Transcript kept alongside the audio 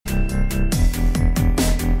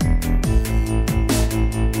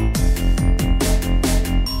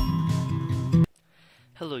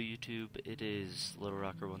YouTube? It is Little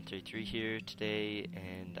Rocker 133 here today,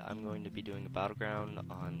 and I'm going to be doing a battleground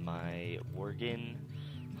on my Worgen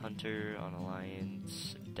Hunter on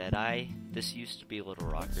Alliance Deadeye. This used to be Little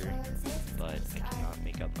Rocker, but I cannot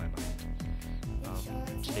make up my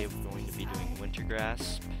mind. Today we're going to be doing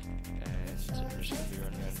Wintergrasp, and I'm just going to be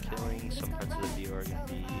running around killing. Some parts of the video are going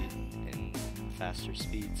to be in faster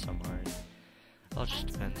speed, some aren't. It all just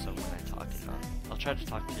depends on when I talk and not. I'll try to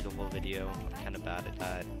talk through the whole video. I'm kind of bad at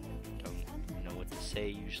that. Don't know what to say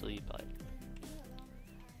usually, but...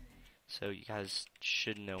 So you guys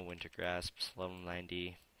should know Wintergrasp's level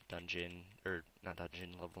 90 dungeon, or not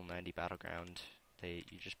dungeon, level 90 battleground.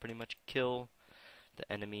 You just pretty much kill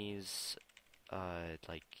the enemies,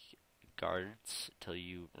 like guards, till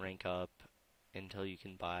you rank up, until you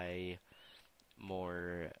can buy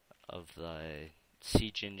more of the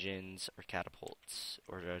siege engines or catapults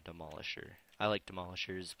or a demolisher. I like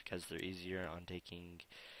demolishers because they're easier on taking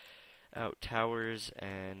out towers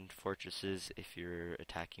and fortresses if you're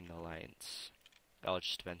attacking the alliance. It all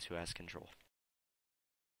just depends who has control.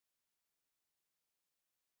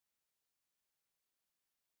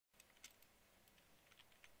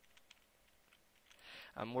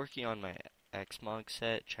 I'm working on my Xmog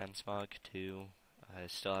set, Transmog 2. I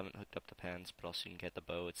still haven't hooked up the pants, but I'll soon get the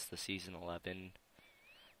bow. It's the season 11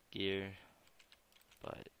 gear,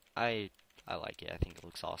 but I like it. I think it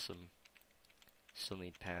looks awesome. Still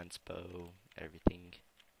need pants, bow, everything.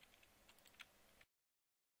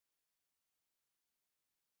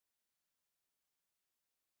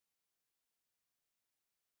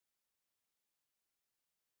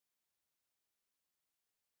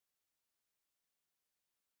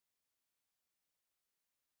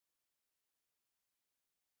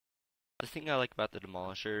 The thing I like about the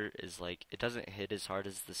Demolisher is, like, it doesn't hit as hard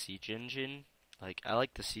as the Siege Engine. Like, I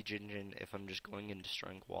like the Siege Engine if I'm just going and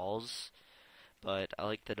destroying walls, but I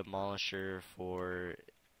like the Demolisher for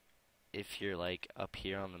if you're, like, up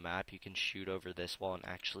here on the map, you can shoot over this wall and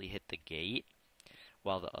actually hit the gate,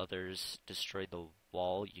 while the others destroy the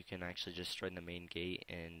wall. You can actually destroy the main gate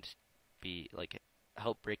and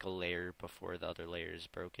help break a layer before the other layer is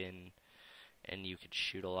broken. And you could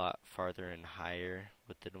shoot a lot farther and higher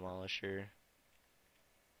with the Demolisher,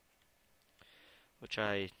 which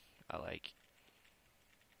I like.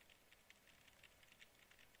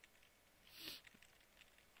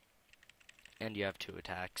 And you have 2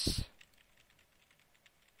 attacks.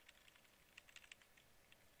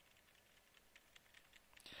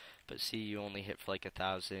 But see, you only hit for like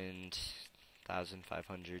 1,000,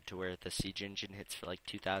 1,500, to where the Siege Engine hits for like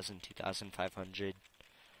 2,000, 2,500.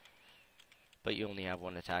 But you only have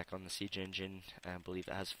 1 attack on the Siege Engine. I believe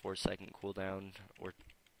it has 4-second cooldown, or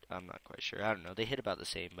I'm not quite sure. I don't know. They hit about the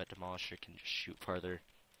same, but Demolisher can just shoot farther.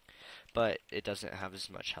 But it doesn't have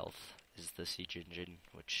as much health as the Siege Engine,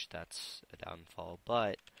 which that's a downfall.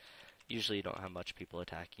 But usually you don't have much people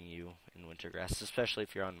attacking you in Wintergrasp, especially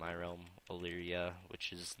if you're on my realm, Illyria,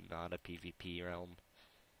 which is not a PvP realm.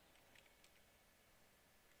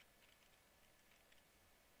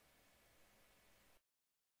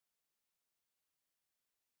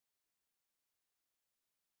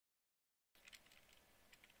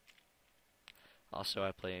 Also,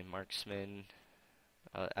 I play Marksman.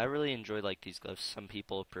 I really enjoy like these gloves. Some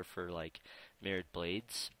people prefer like mirrored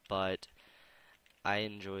blades, but I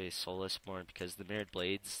enjoy Solus more because the mirrored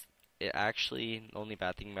blades, it actually, the only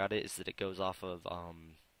bad thing about it is that it goes off of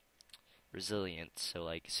resilience. So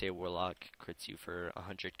like say a warlock crits you for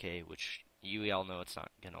 100k, which you all know it's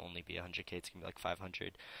not gonna only be 100k, it's gonna be like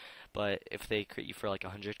 500. But if they crit you for like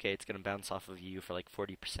 100k, it's gonna bounce off of you for like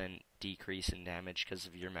 40% decrease in damage because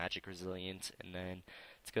of your magic resilience, and then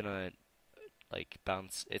it's gonna like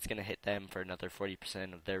bounce. It's gonna hit them for another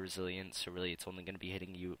 40% of their resilience. So really, it's only gonna be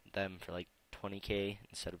hitting them for like 20k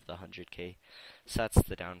instead of the 100k. So that's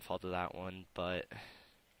the downfall to that one, but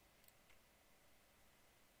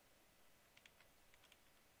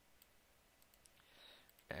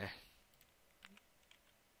eh.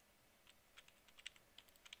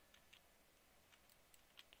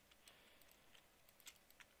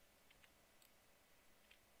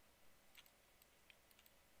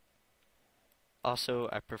 Also,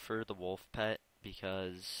 I prefer the wolf pet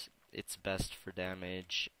because it's best for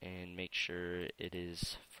damage, and make sure it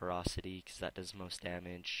is ferocity because that does most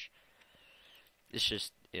damage. It's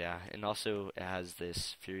just, yeah, and also it has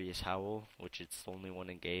this Furious Howl, which it's the only one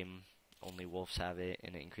in game. Only wolves have it,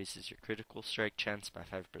 and it increases your critical strike chance by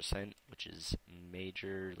 5%, which is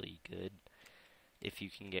majorly good if you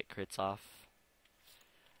can get crits off.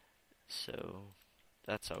 So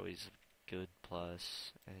that's always a good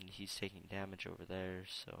plus, and he's taking damage over there,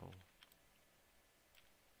 so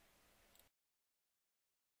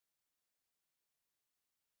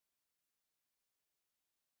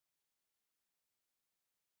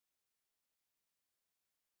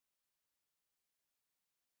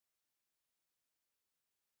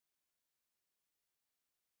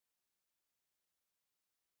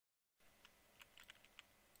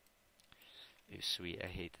Ooh, sweet, I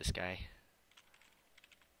hate this guy.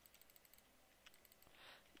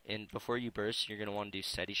 And before you burst, you're going to want to do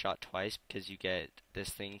steady shot twice because you get this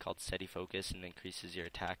thing called steady focus and increases your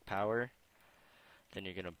attack power. Then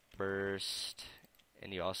you're going to burst,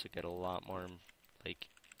 and you also get a lot more like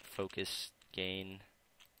focus gain.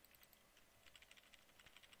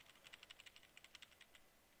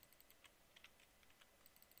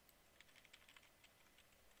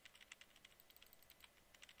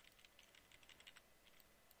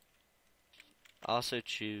 I also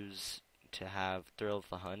choose to have Thrill of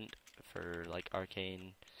the Hunt for like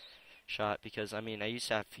arcane shot because I mean I used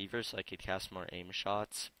to have fever so I could cast more aim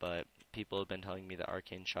shots, but people have been telling me that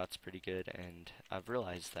arcane shot's pretty good and I've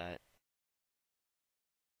realized that.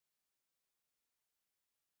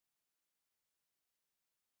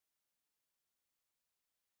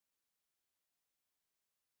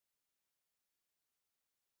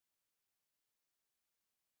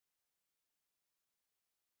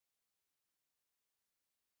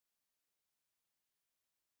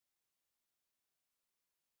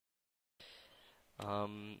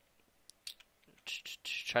 Um,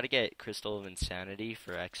 Try to get Crystal of Insanity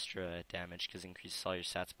for extra damage because it increases all your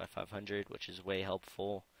stats by 500, which is way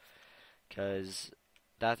helpful because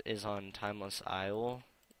that is on Timeless Isle.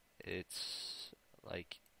 It's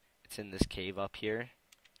like it's in this cave up here.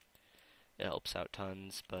 It helps out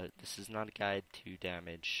tons, but this is not a guide to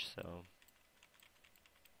damage, so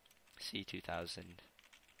C2000.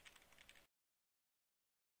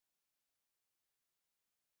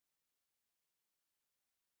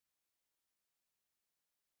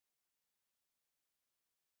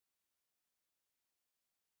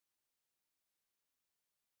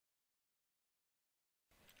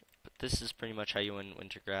 But this is pretty much how you win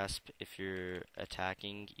Wintergrasp. If you're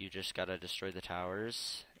attacking, you just gotta destroy the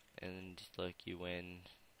towers, and look, you win.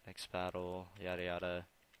 Next battle, yada yada.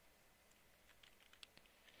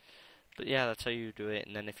 But yeah, that's how you do it.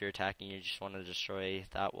 And then if you're attacking, you just want to destroy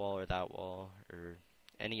that wall, or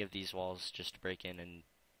any of these walls just to break in and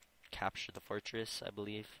capture the fortress, I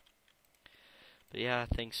believe. But yeah,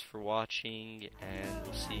 thanks for watching, and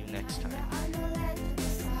we'll see you next time.